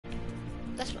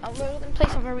we're gonna play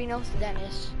some Marino with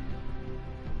Dennis.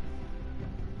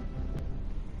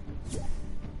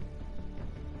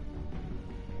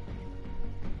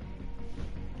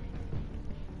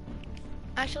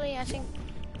 Actually, I think.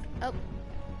 Oh,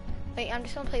 wait. I'm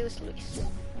just gonna play with Luis.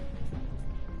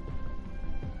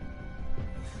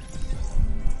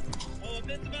 Oh, a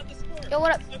bit's about to score. Yo,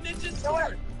 what up? A bitch just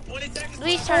scored. 20 seconds.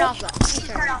 Luis, turn off that. Please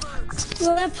turn off. You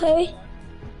wanna play?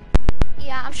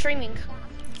 Yeah, I'm streaming.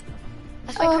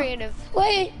 That's my creative.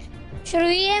 Wait, should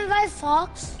we invite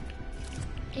Fox?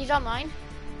 He's online.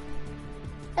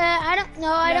 I don't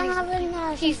know. I don't have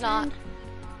an. He's not.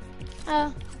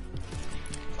 Oh.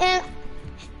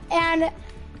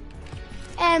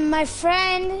 And my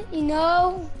friend, you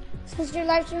know, since you're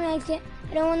live streaming, I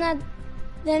don't want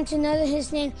them to know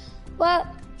his name. Well,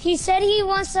 he said he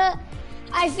wants to.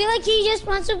 I feel like he just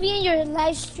wants to be in your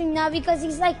live stream now because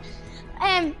he's like,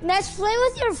 let's play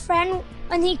with your friend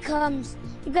when he comes.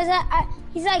 Because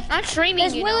he's like, I'm streaming.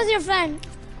 Let's play with your friend.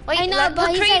 Wait, I know, but put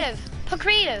he's creative. Like, put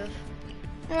creative.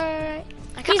 Alright.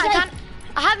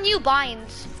 I have new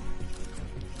binds.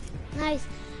 Nice.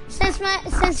 Since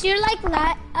you're like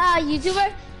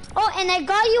YouTuber. Oh, and I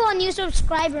got you a new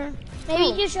subscriber.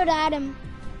 Maybe you should add him.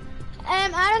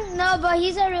 I don't know, but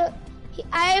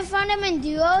I found him in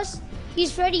duos.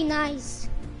 He's pretty nice.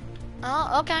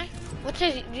 Oh, okay. What's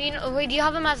his? Do you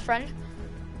have him as a friend?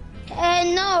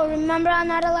 No. Remember, I'm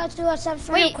not allowed to accept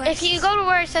friend requests. If you go to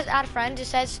where it says add friends, it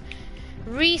says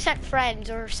recent friends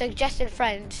or suggested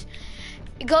friends.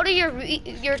 You go to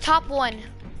your top one.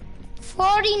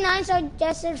 49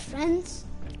 suggested friends.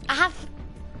 I have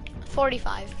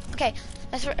 45. Okay,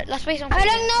 let's play some. I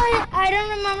don't know. I don't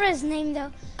remember his name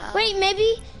though. Wait,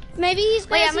 maybe he's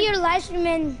gonna see your live stream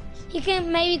and he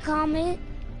can maybe comment.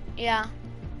 Yeah.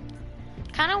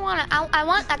 I kind of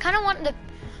want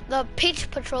the pitch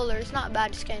patroller. It's not a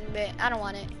bad skin, but I don't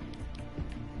want it.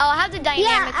 Oh, I have the dynamic.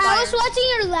 Yeah, I was watching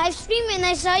your live stream and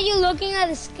I saw you looking at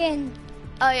the skin.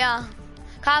 Oh yeah.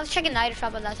 I was checking Night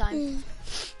Shop at that time.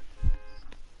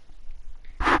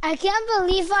 I can't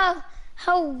believe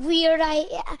how weird I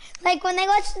am. Like when I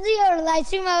watched your live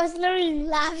stream, I was literally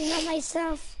laughing at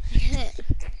myself.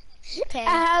 At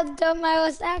how dumb I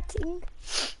was acting.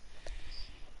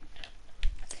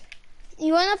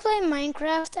 You wanna play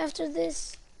Minecraft after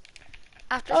this?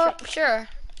 Sure.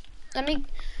 Let me.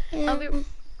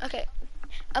 Okay.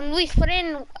 Luis, put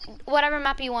in whatever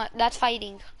map you want. That's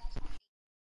fighting.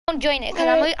 Don't join it,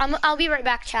 cause I'll be right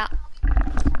back, chat.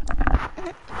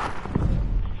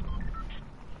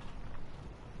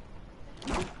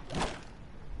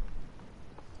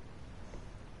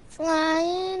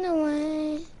 Flying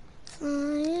away,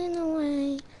 running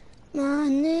away,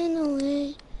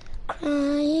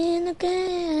 crying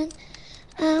again.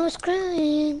 I was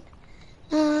crying,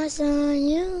 I saw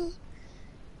you.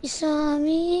 You saw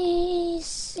me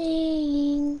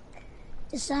sing.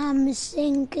 You saw me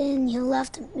sinking, you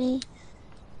laughed at me.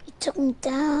 You took me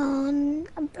down,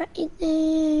 I'm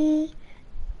breathing.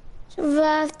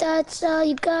 Survive, that's all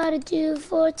you gotta do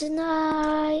for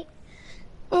tonight.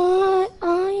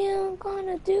 All you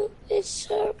gonna do is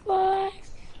survive,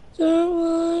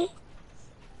 survive,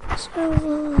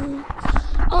 survive.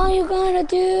 All you gonna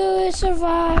do is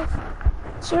survive,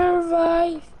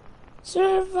 survive,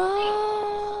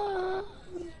 survive.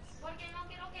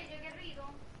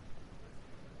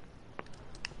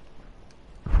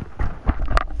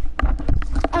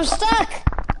 I'm stuck.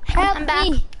 Help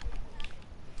me.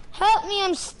 Help me,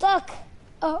 I'm stuck.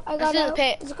 Oh, I got out.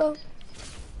 Let's go.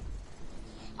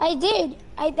 I did.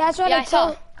 That's what I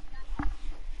saw.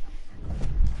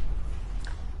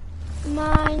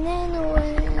 Mining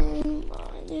away,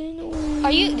 mining away.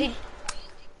 Are you?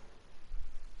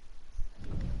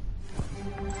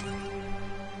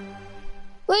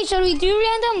 Wait, should we do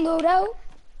random loadout?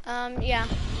 Yeah.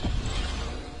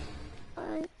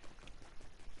 Alright.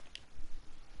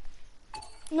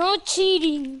 No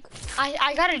cheating.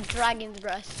 I got a dragon's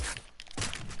breath.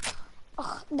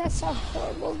 Oh, that's a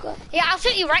horrible gun. Yeah, I'll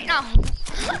shoot you right now.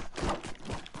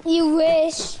 You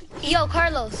wish. Yo,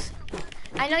 Carlos.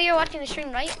 I know you're watching the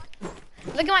stream, right?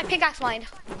 Look at my pickaxe mine.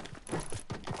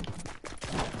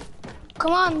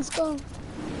 Come on, let's go.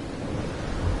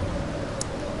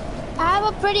 I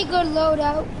have a pretty good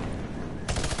loadout.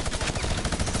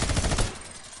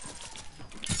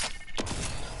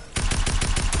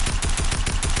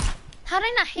 How did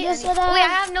I not hit any? Wait, I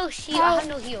have no shield. I have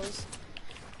no heals.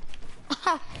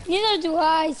 Neither do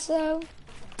I, so.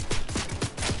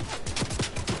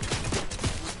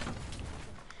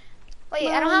 Wait,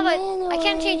 I don't have I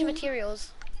can't change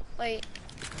materials. Wait.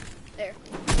 There.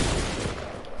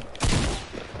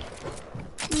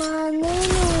 My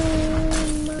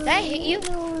you?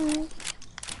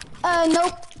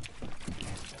 Nope.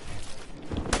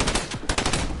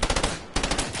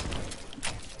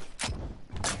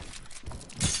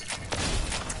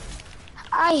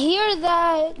 I hear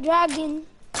the dragon.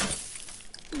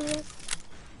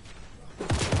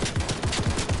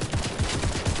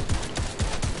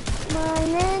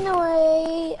 Running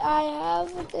away, I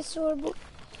have the sword book.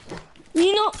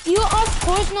 You know, you of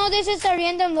course know this is a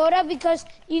random loadout because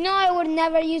you know I would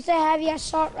never use a heavy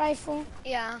assault rifle.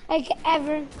 Yeah. Like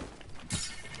ever.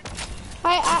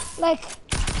 I like,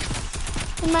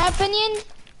 in my opinion,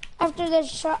 after the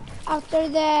shot, after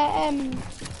the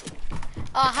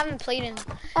I haven't played in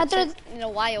a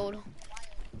while.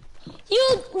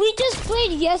 we just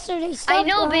played yesterday. Stop I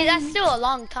know, lying. but that's still a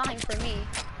long time for me.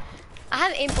 I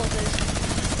have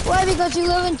impulses. Why? Because you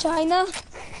live in China?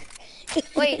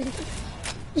 Wait.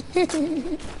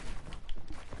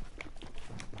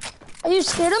 Are you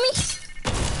scared of me?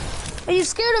 Are you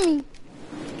scared of me?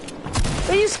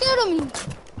 Are you scared of me?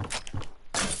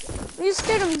 Are you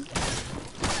scared of me?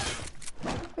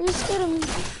 Are you scared of me?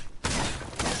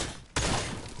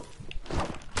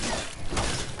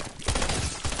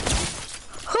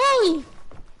 Holy!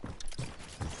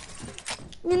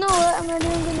 You know what? I'm not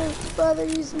even gonna bother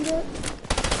using that.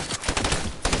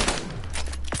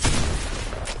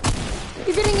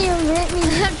 You didn't even hit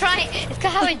me. I'm trying. It's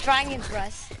because how it's dragon's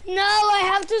breath. No, I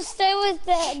have to stay with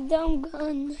that dumb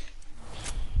gun.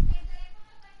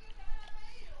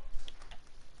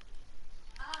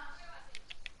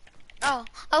 Oh,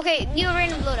 okay. New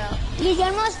random loadout.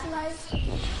 Guillermo's live.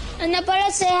 And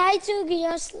para say hi to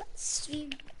Guillermo's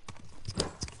stream.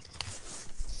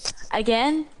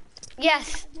 Again?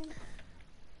 Yes.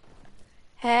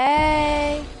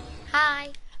 Hey, Hi.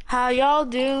 how y'all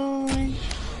doing?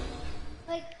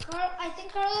 Like, I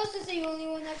think Carlos is the only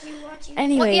one that's been watching.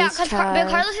 Anyways, Well, yeah, because child.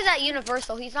 Carlos is at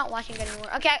Universal. He's not watching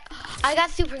anymore. Okay, I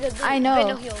got super good. I know.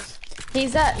 Window heels.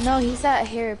 He's at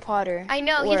Harry Potter. I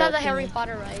know. He's Or at the thingy. Harry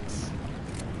Potter rides.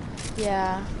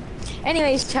 Yeah.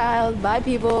 Anyways, child, bye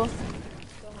people.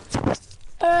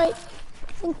 Alright,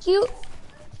 thank you.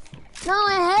 No,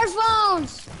 my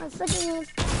headphones! My freaking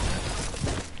headphones.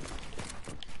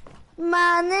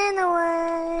 Running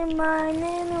away,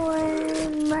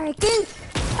 my king.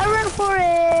 I run for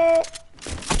it.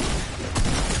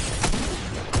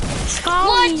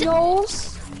 Charlie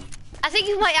knows. I think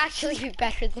you might actually be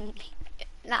better than me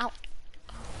now.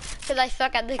 Because I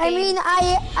suck at the game. I mean,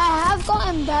 I have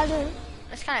gotten better.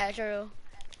 That's kind of true.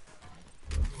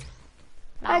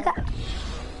 No.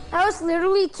 I was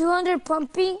literally 200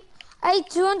 pumping. I had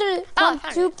 200 pump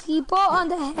found 2 it. people on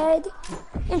the head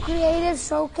in creative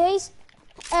showcase,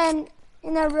 and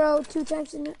in a row 2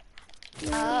 times in a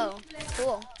Oh,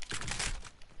 cool.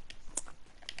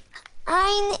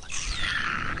 How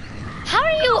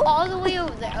are you all the way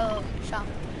over there? Oh, shop.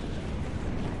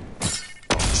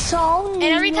 So And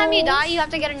every time you die, you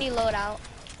have to get a new loadout.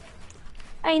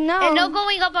 I know. And no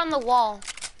going up on the wall.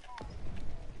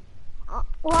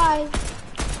 Why?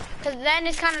 Because then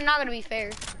it's kind of not going to be fair.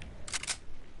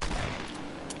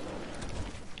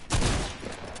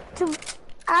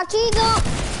 Actually, though,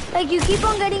 like you keep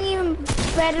on getting even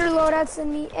better loadouts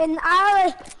than me, and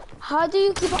how do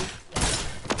you keep on?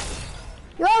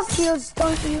 You have heals,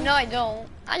 don't you? No, I don't.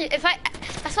 That's why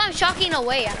I'm shocking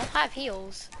away. I don't have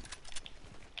heals.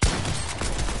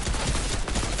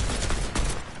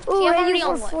 Ooh, See, I'm ready already for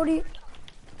on one. 40.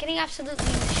 Getting absolutely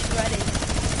shredded.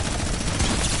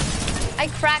 I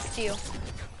cracked you.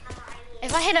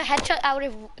 If I hit a headshot, I would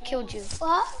have killed you.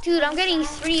 What? Dude, I'm getting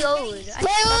 3-0'd.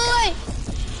 Wait.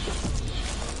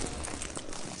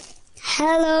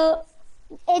 Hello.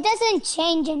 It doesn't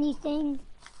change anything.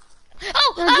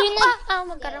 Oh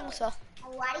my god, I almost fell.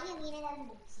 Why do you mean it on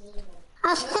the table?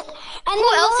 And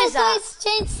Who else is that? It's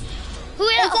changed. Who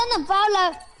It's else? on the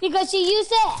Paula because she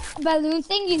used the balloon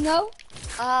thing, you know?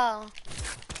 Oh.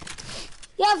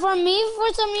 Yeah, for me,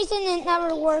 for some reason, it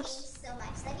never works. So much.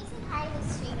 Let me say hi to the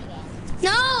stream again.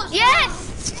 No!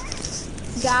 Yes!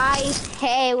 Guys,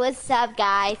 hey, what's up,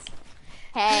 guys?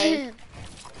 Hey,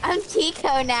 I'm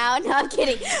Tico now. No, I'm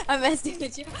kidding. I'm messing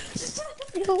with you.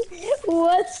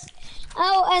 What?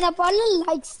 Oh, and Apollo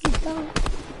likes the gun.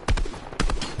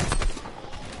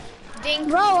 Ding.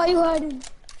 Bro, why are you hiding?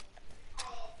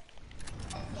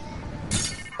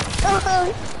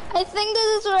 Oh, I think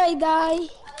this is where I die.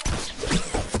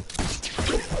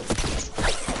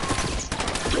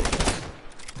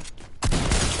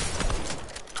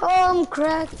 Oh, I'm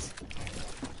cracked.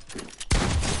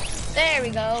 There we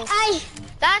go.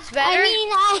 That's better. I mean,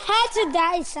 I had to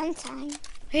die sometime.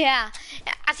 Yeah.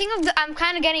 I think I'm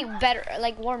kind of getting better,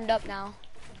 like warmed up now.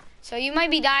 So you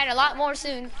might be dying a lot more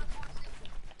soon.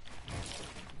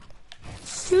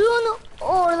 soon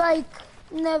or like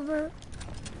never?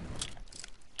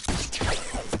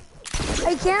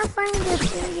 I can't find the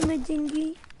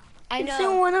thingy. I It's in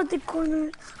know. one of the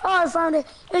corners. Oh, I found it.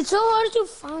 It's so hard to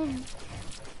find.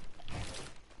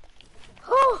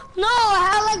 Oh, no, I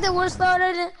have like the worst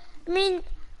started. I mean,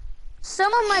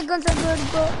 some of my guns are good,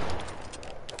 but...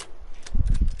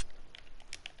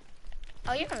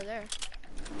 Oh, you're over there.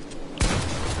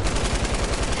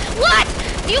 What?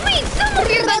 You mean some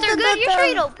of your guns are good? You're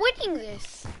straight up winning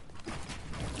this.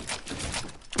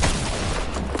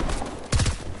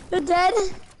 You're dead?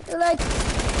 You're like...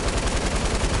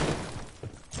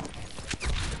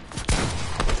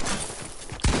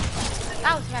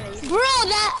 That was kind of easy. Bro,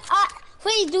 that...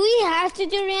 wait, do we have to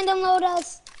do random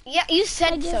loadouts? Yeah, you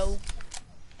said so.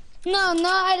 No,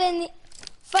 I didn't.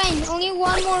 Fine, only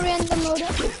one more random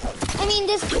loadout. I mean,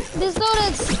 this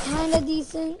loadout's kind of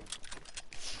decent.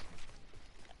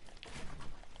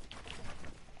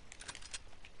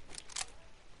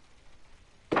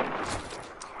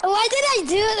 Why did I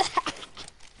do that?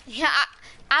 Yeah,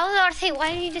 I was about to say,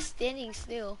 why are you just standing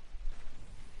still?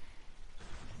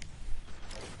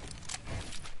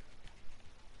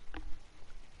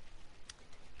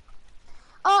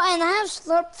 Oh, and I have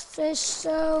slurp fish,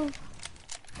 so...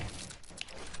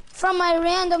 From my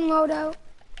random loadout.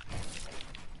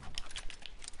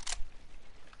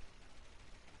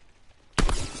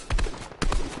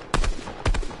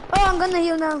 Oh, I'm gonna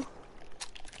heal now.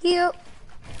 Heal.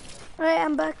 Alright,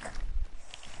 I'm back.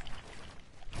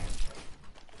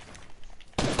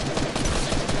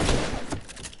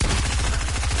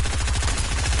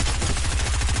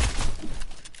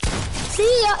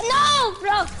 See ya. No,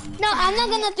 bro. No, I'm not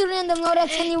gonna do random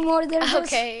loadouts anymore. They're just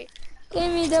Okay.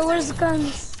 give me the worst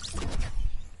guns.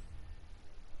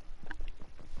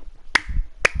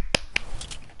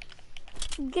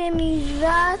 Give me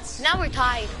that. Now we're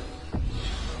tied.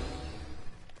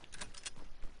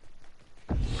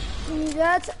 Give me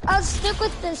that. I'll stick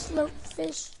with this slurp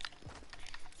fish.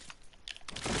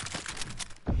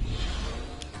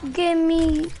 Give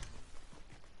me.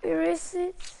 Where is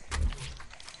it?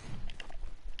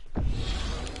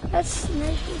 That's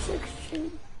sniper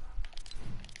section.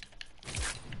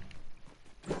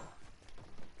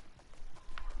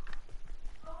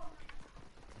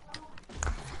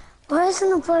 Why isn't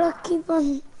the product keep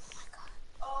on?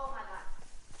 Oh my god.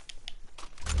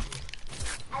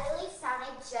 I literally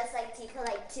sounded just like Tico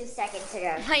like 2 seconds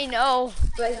ago. I know.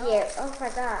 But here, oh my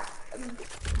god.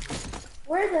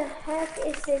 Where the heck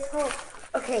is this hole?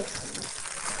 Okay.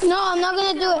 No, I'm not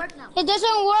gonna do it. It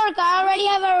doesn't work. I already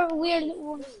have a weird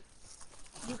one.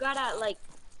 You gotta like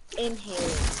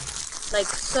inhale, like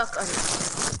suck on it.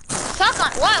 Suck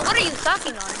on what? What are you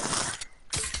sucking on?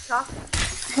 Suck.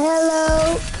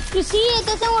 Hello. You see, it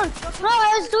doesn't work. Bro,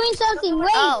 I was doing something.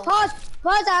 Wait, Oh. pause.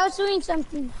 I was doing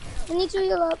something. I need to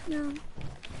heal up now.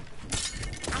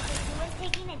 After you were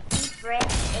taking a deep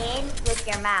breath in with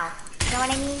your mouth. You know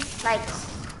what I mean?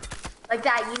 Like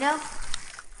that, you know?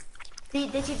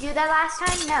 Did you do that last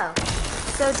time? No.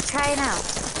 So try it now.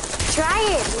 Try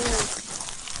it.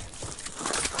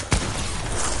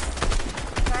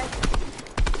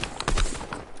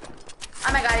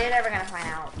 Oh my god, you're never gonna find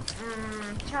out.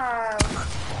 Charles.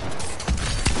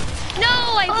 No,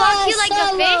 I boxed you like so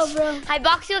a low, fish. bro. I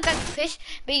boxed you like a fish,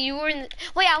 but you were in.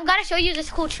 Wait, I'm gonna show you this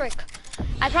cool trick.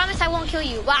 I promise I won't kill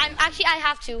you, but I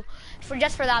have to,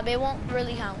 just for that, but it won't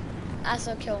really count as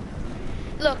a kill.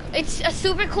 Look, it's a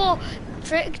super cool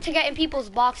trick to get in people's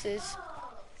boxes.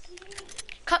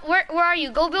 Where are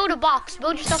you? Go build a box.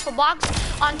 Build yourself a box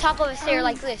on top of a stair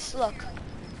like this. Look,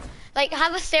 like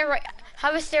have a stair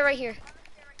right here,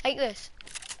 like this.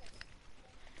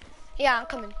 Yeah, I'm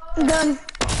coming. Done.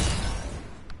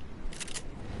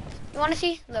 You wanna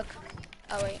see? Look.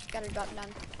 Oh wait, gotta drop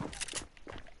down.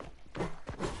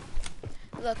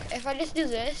 Look, if I just do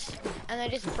this, and I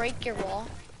just break your wall.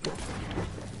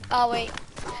 Oh wait.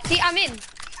 See, I'm in.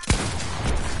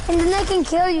 And then I can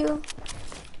kill you.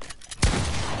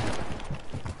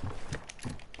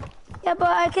 Yeah, but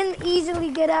I can easily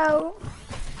get out.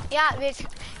 Yeah,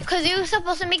 because you're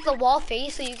supposed to make the wall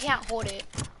face so you can't hold it.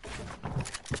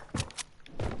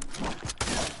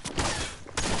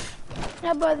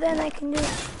 Yeah, but then I can do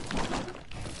it.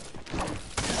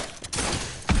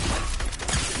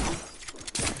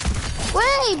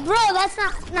 Wait, bro, that's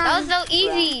not. That was so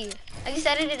easy. I just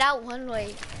edited it out one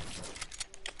way.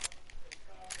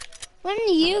 When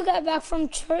you got back from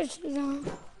church, though.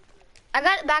 I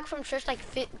got back from church like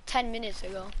 10 minutes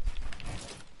ago.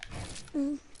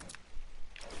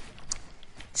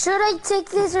 Should I take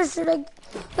this or should I...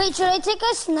 Wait, should I take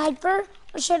a sniper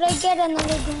or should I get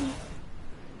another gun?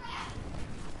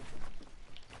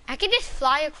 I can just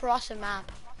fly across the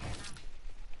map.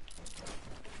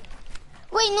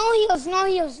 Wait, no heals, no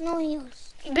heals, no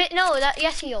heals. But no,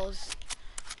 yes heals.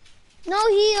 No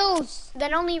heals.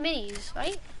 Then only minis,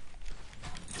 right?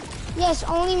 Yes,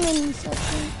 only minis, I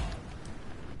think.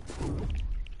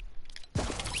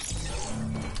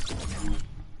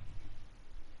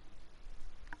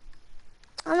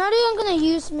 I'm not even gonna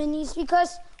use minis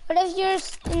because what if you're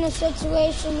in a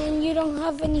situation and you don't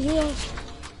have any heals?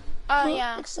 Oh No,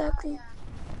 yeah. exactly.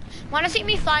 Wanna see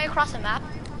me fly across the map?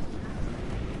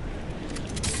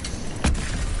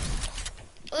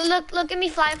 Look at me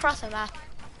fly across the map.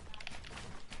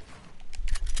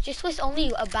 Just with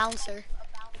only a bouncer.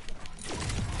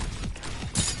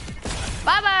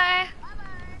 Bye bye.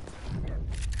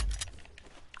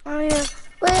 Oh yeah.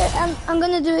 Wait, I'm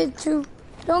gonna do it too.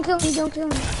 Don't kill me, don't kill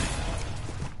me.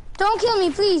 Don't kill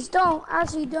me, please, don't.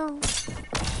 Actually, don't.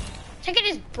 I think I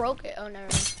just broke it. Oh, never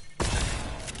mind.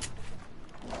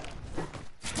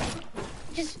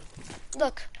 Just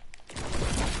look.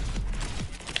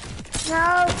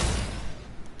 No.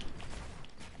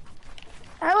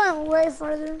 I went way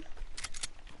further.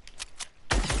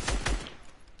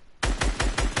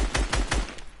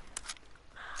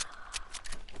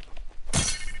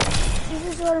 This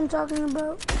is what I'm talking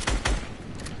about.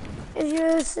 If you're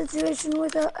in a situation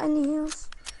without any heals.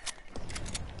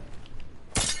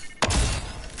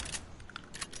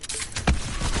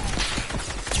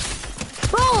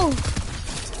 Bro!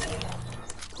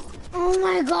 Oh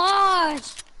my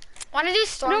gosh! Wanna do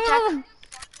storm tech?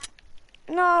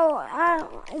 No, I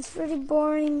don't. It's pretty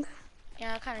boring.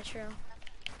 Yeah, kind of true.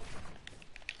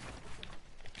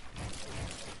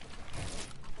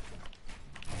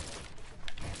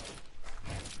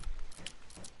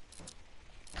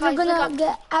 You're Guys, gonna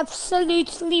get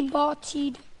absolutely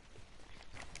botted.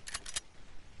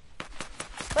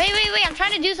 Wait, I'm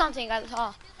trying to do something.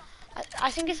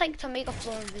 I think it's like to make a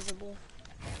floor invisible.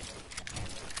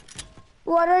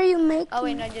 What are you making? Oh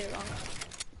wait, no, I did it wrong.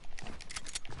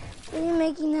 What are you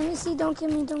making? Let me see. Don't kill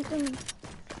me. Don't kill me.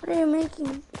 What are you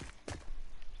making?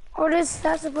 What is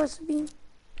that supposed to be?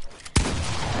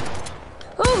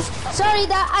 Oof! Sorry,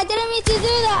 that I didn't mean to do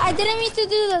that. I didn't mean to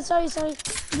do that. Sorry.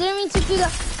 Didn't mean to do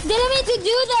that. Didn't mean to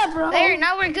do that, bro. There,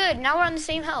 now we're good. Now we're on the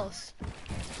same house.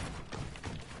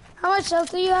 How much health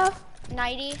do you have?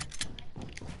 90.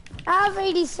 I have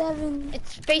 87.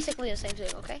 It's basically the same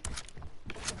thing, okay?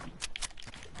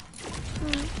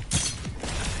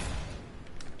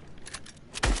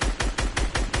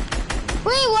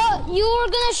 Wait, what? You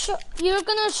were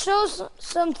gonna show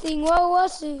something. What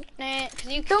was it? Nah, cause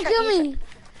you Don't kill me.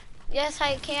 Yes,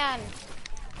 I can.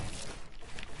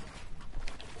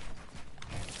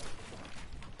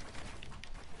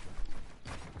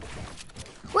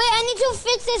 Wait, I need to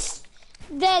fix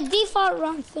the default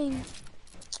run thing.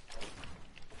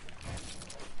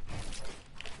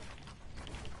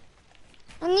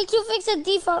 I need to fix the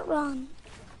default run.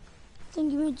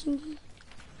 Thingy.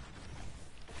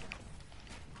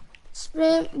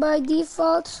 Sprint by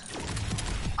default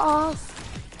off.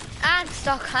 I'm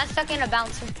stuck in a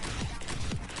bouncer.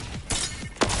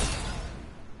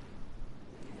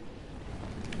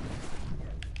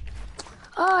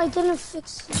 Oh, I didn't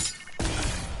fix it.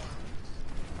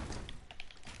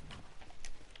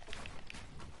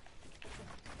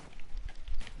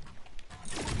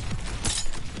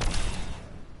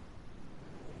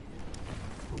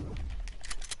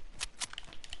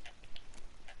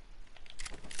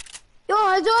 Yo,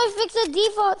 how do I fix the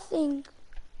default thing?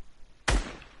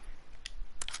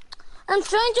 I'm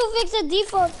trying to fix the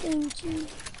default thing, too.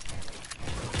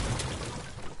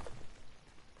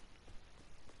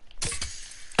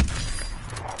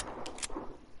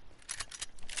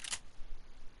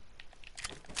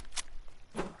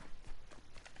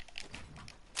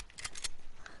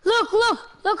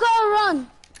 Look how I run.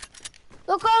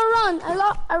 Look how I run.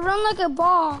 I run like a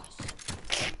boss.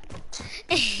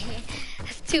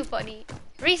 That's too funny.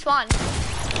 Respawn.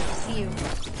 You.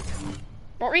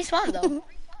 Won't respawn though.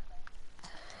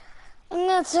 I'm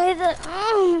gonna say that.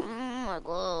 Oh my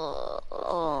god.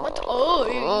 What?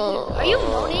 Oh, are you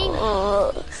moaning?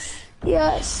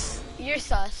 Yes. You're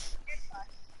sus.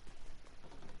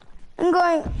 I'm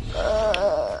going.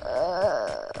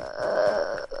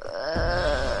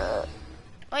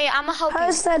 Wait, I'ma help How you.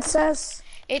 is that sus?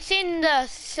 It's in the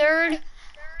third.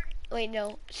 Wait,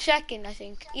 no, second, I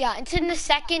think. Yeah, it's in the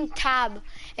second tab,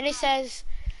 and it says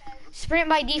sprint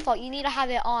by default. You need to have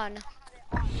it on.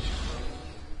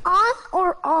 On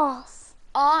or off?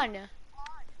 On.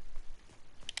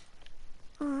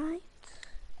 Alright.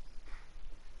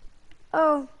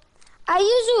 Oh, I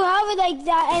used to have it like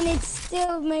that, and it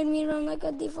still made me run like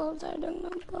a default. I don't know,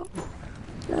 bro.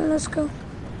 Now let's go.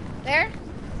 There?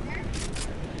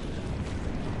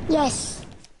 Yes.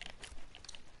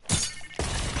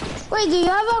 Wait, do you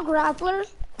have a grappler?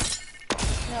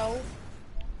 No.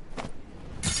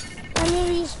 Let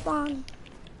me respawn.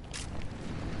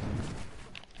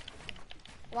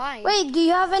 Why? Wait, do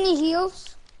you have any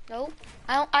heals? Nope.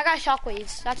 I don't. I got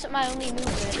shockwaves. That's my only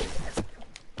movement.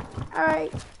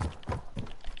 Alright.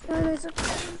 No, it's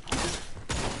okay.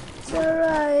 It's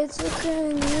alright, it's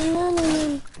okay. No.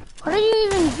 What are you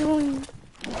even doing?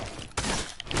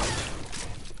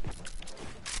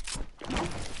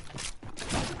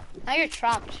 Now you're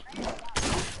trapped.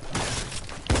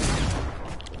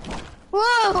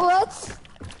 Whoa, what?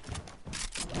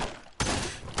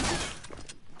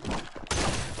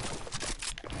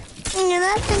 You're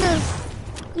not gonna...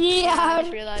 Yeah, I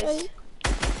just realized.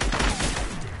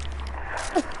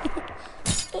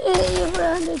 You're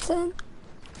 110.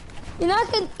 You're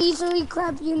not gonna easily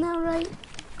clap you now, right?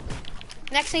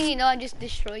 Next thing you know, I just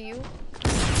destroy you.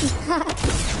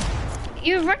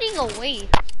 You're running away.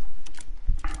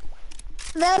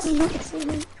 That's not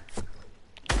cheating.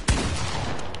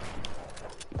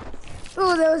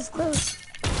 Oh, that was close.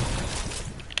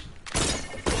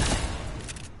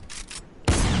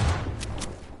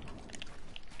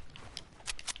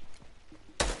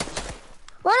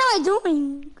 What am I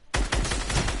doing?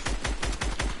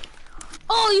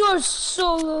 Oh, you are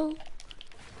so low.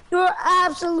 You are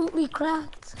absolutely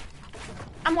cracked.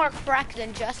 I'm more cracked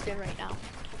than Justin right now.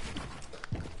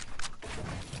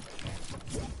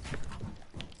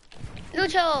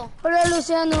 Lucho, Hola,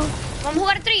 Luciano. vamos a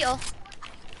jugar trío.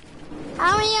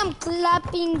 I am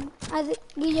clapping at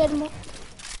Guillermo.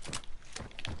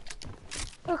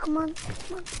 Oh, come on.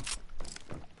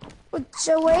 What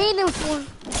you waiting for?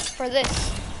 For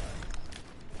this.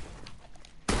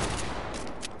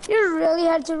 You really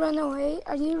had to run away?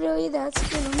 Are you really that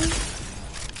scared of me?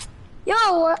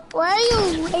 Yo, why are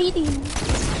you waiting?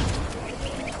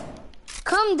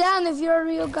 Come down if you're a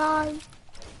real guy.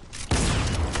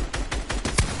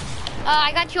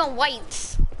 I got you on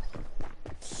whites.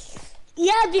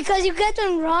 Yeah, because you kept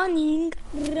on running.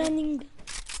 You're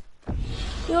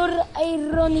a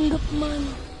running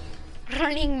man.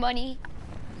 Running money.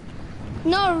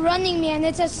 No, running man,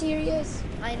 it's a serious.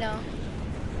 I know.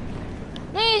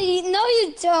 No,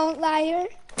 you don't, liar.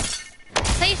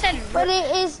 So you said But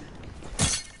it is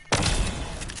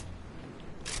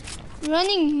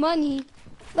running money.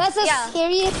 That's a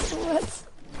serious word.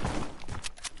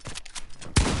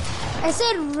 I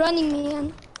said running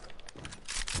man.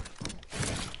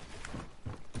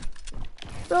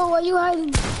 Bro, why are you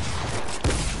hiding?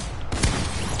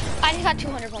 I just got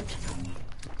 200 pumps.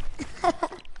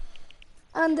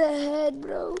 On the head,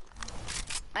 bro.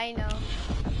 I know.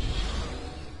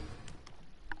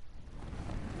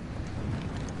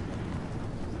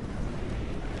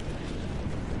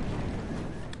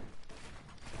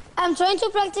 I'm trying to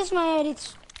practice my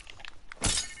edits.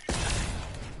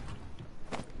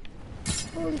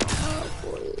 Holy cow,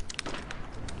 boy.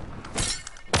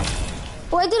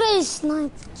 Why did I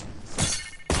snipe?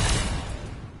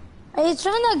 Are you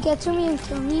trying to get to me and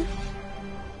kill me?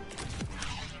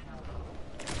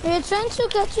 Are you trying to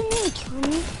get to me and kill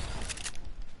me? I'm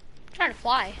trying to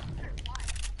fly.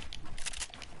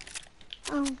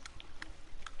 Oh.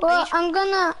 Well,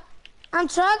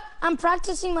 I'm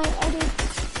practicing my edits.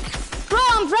 Bro,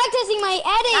 I'm practicing my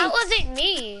edits! That wasn't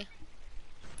me.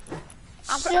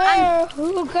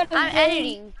 I'm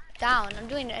editing down. I'm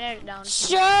doing an edit down.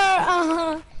 Sure,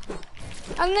 I'm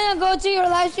gonna go to your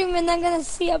live stream and I'm gonna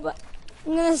see it, but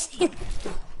I'm gonna see it.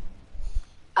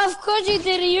 Of course you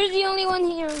did it. You're the only one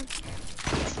here.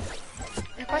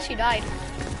 Of course you died.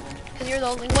 Because you're the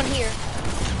only one here.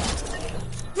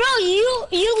 Bro, you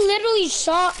literally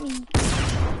shot me.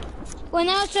 When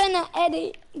I was trying to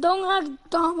edit. Don't act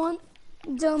dumb on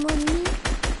me.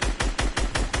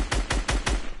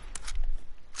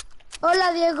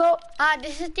 Hola, Diego.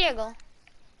 This is Diego.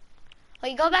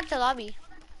 Wait, go back to lobby.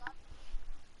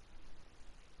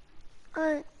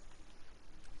 Alright.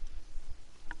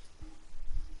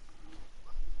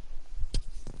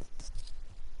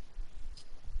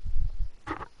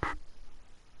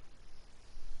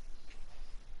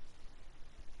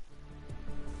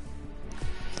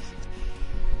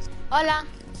 Hola.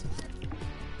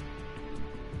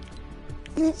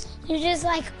 You're just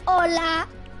like, hola.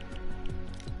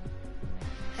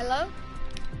 Hello?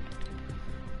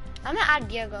 I'm gonna add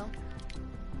Diego.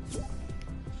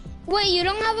 Wait, you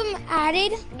don't have him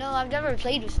added? No, I've never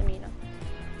played with him, you know.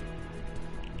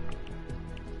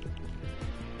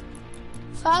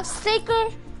 Fox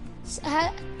Taker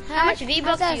How much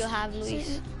V-Bucks do you have,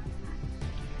 Luis?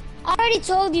 I already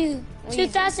told you, Luis.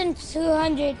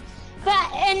 2,200.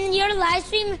 But in your live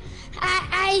stream,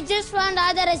 I just found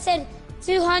out that I said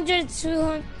 200,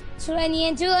 220,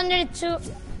 and 200,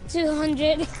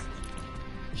 200.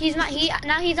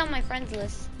 Now he's on my friends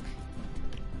list.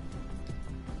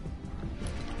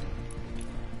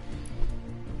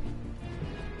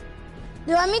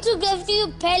 Do you want me to give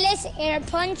you Pele's air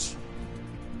punch?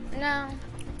 No.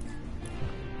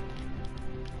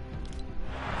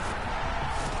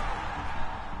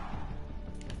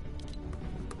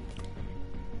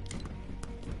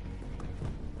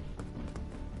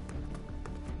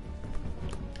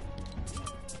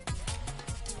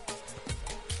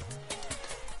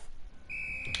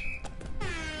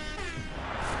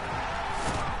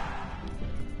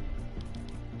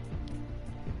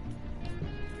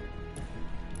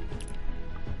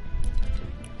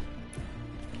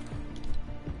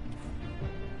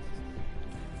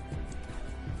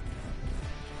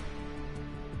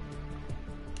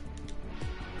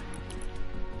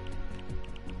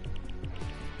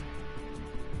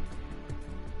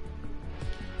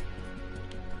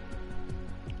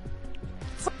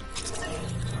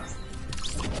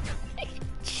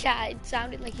 Chat, it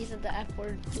sounded like he said the F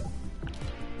word.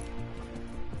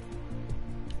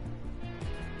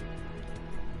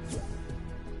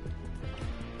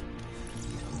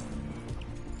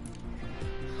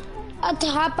 What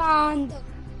happened?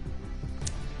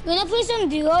 You wanna play some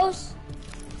duos?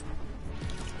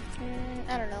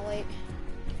 I don't know, wait.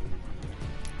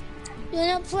 You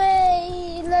wanna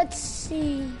play, let's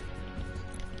see.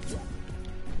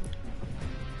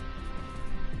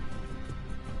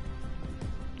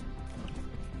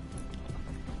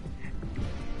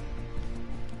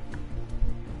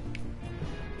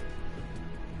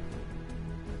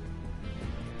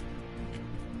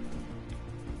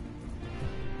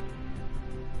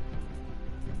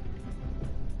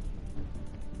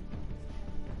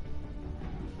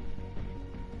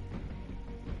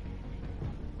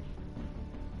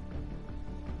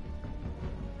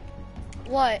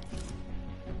 What?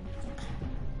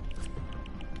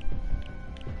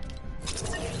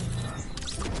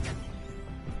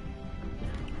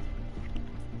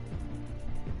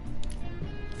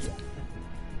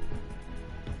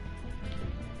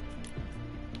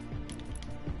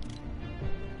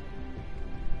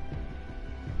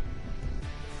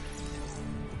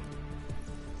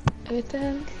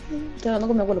 Ya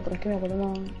no me acuerdo, pero es que me acuerdo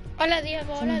más. Hola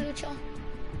Diego, hola Lucho.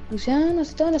 Luciana,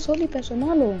 si estaba en la Soli, peso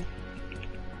malo.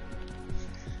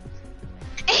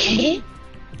 André.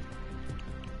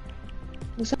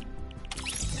 Luciana.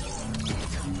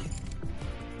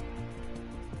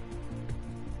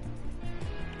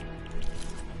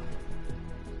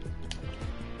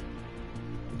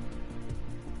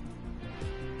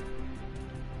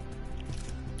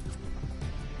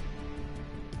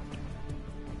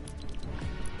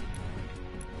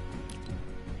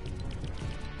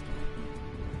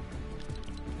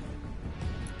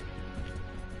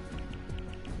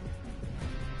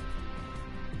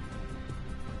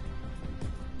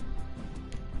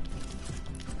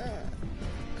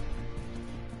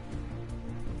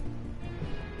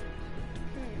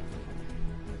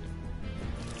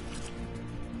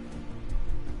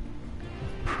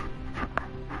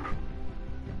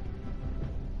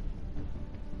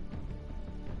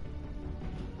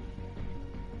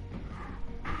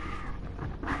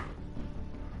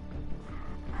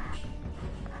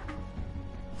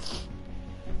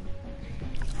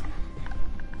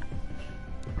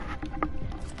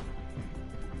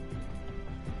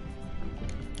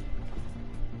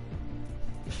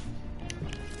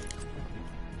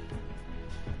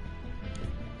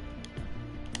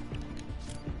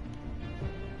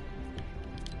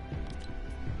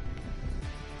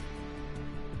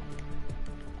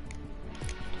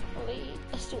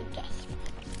 Let's do death.